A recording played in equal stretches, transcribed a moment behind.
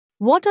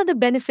What are the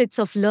benefits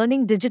of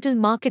learning digital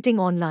marketing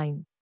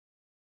online?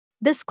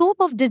 The scope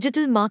of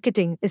digital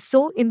marketing is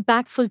so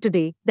impactful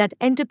today that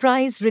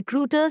enterprise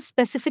recruiters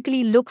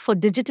specifically look for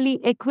digitally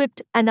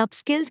equipped and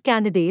upskilled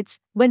candidates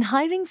when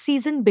hiring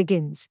season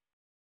begins.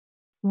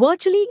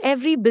 Virtually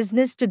every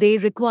business today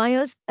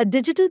requires a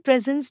digital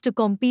presence to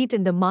compete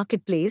in the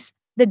marketplace.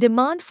 The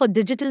demand for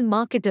digital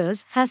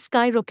marketers has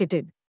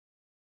skyrocketed.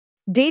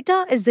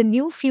 Data is the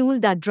new fuel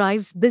that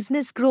drives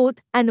business growth,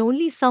 and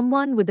only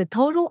someone with a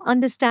thorough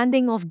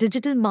understanding of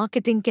digital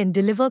marketing can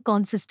deliver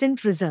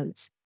consistent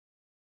results.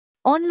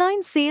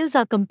 Online sales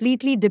are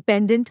completely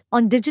dependent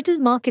on digital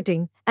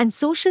marketing and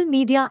social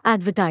media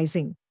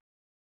advertising.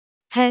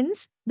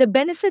 Hence, the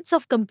benefits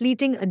of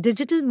completing a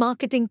digital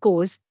marketing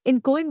course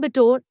in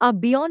Coimbatore are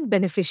beyond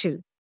beneficial.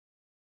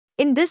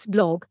 In this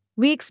blog,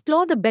 we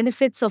explore the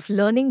benefits of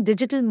learning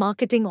digital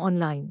marketing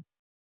online.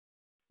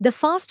 The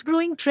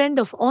fast-growing trend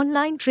of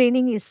online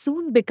training is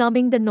soon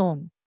becoming the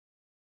norm.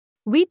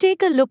 We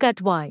take a look at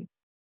why.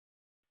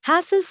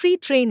 Hassle-free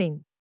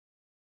training.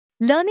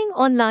 Learning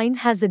online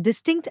has a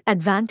distinct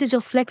advantage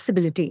of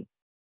flexibility.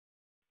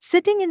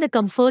 Sitting in the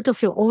comfort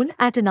of your own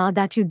at an hour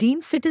that you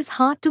deem fit is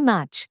hard to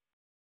match.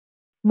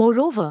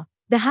 Moreover,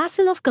 the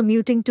hassle of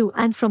commuting to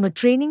and from a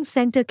training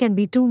center can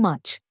be too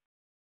much.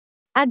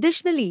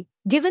 Additionally,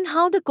 given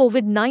how the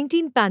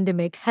COVID-19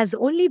 pandemic has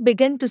only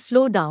begun to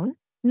slow down,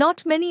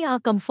 not many are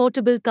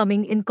comfortable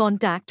coming in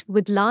contact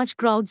with large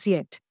crowds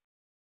yet.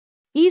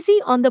 Easy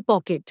on the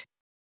pocket.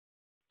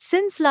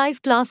 Since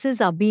live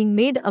classes are being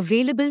made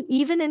available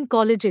even in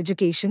college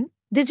education,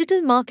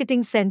 digital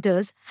marketing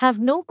centers have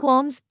no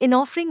qualms in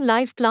offering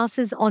live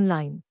classes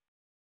online.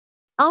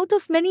 Out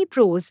of many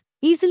pros,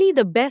 easily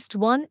the best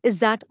one is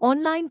that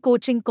online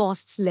coaching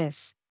costs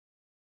less.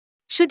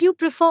 Should you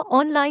prefer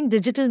online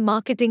digital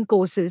marketing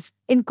courses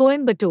in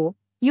Coimbatore,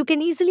 you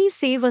can easily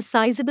save a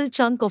sizable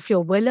chunk of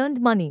your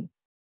well-earned money.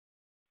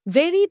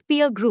 Varied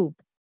peer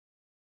group.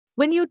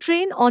 When you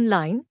train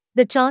online,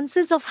 the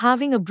chances of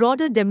having a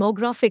broader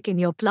demographic in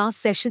your class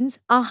sessions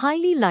are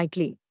highly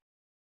likely.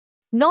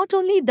 Not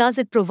only does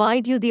it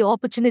provide you the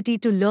opportunity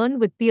to learn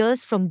with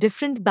peers from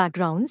different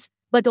backgrounds,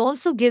 but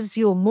also gives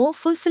you a more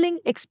fulfilling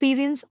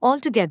experience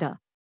altogether.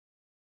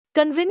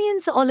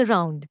 Convenience all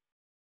around.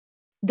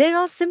 There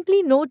are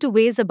simply no two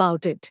ways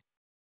about it.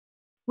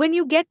 When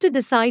you get to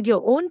decide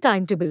your own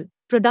timetable,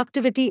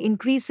 productivity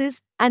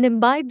increases and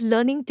imbibed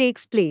learning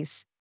takes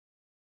place.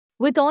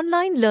 With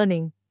online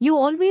learning, you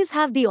always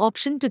have the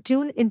option to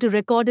tune into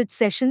recorded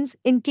sessions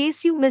in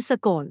case you miss a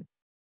call.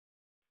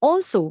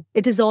 Also,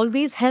 it is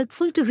always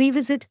helpful to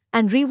revisit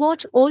and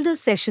rewatch older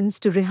sessions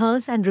to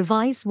rehearse and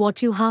revise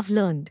what you have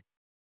learned.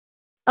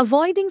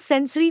 Avoiding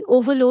sensory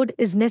overload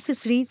is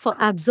necessary for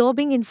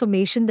absorbing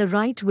information the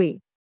right way.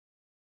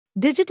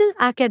 Digital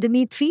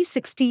Academy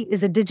 360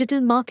 is a digital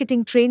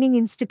marketing training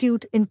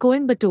institute in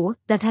Coimbatore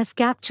that has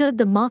captured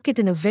the market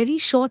in a very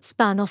short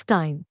span of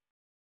time.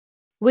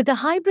 With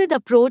a hybrid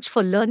approach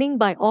for learning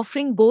by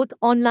offering both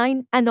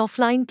online and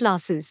offline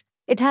classes,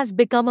 it has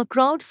become a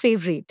crowd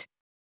favorite.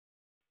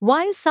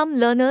 While some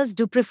learners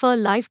do prefer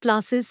live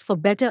classes for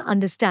better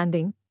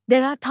understanding,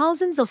 there are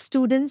thousands of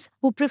students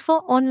who prefer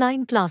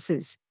online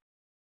classes.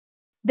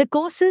 The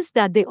courses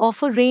that they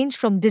offer range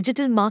from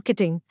digital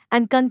marketing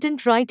and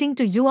content writing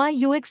to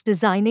UI/UX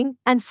designing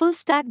and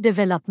full-stack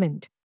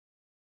development.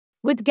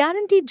 With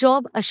guaranteed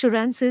job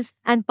assurances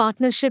and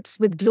partnerships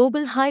with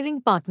global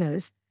hiring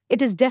partners,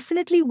 it is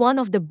definitely one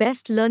of the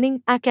best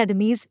learning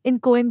academies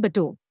in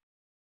Coimbatore.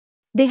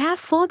 They have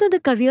furthered the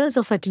careers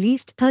of at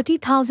least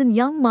 30,000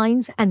 young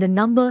minds, and the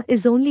number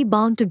is only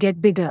bound to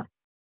get bigger.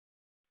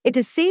 It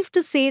is safe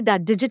to say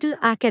that Digital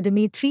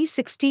Academy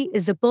 360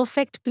 is the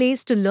perfect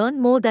place to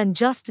learn more than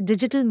just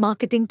digital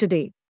marketing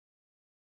today.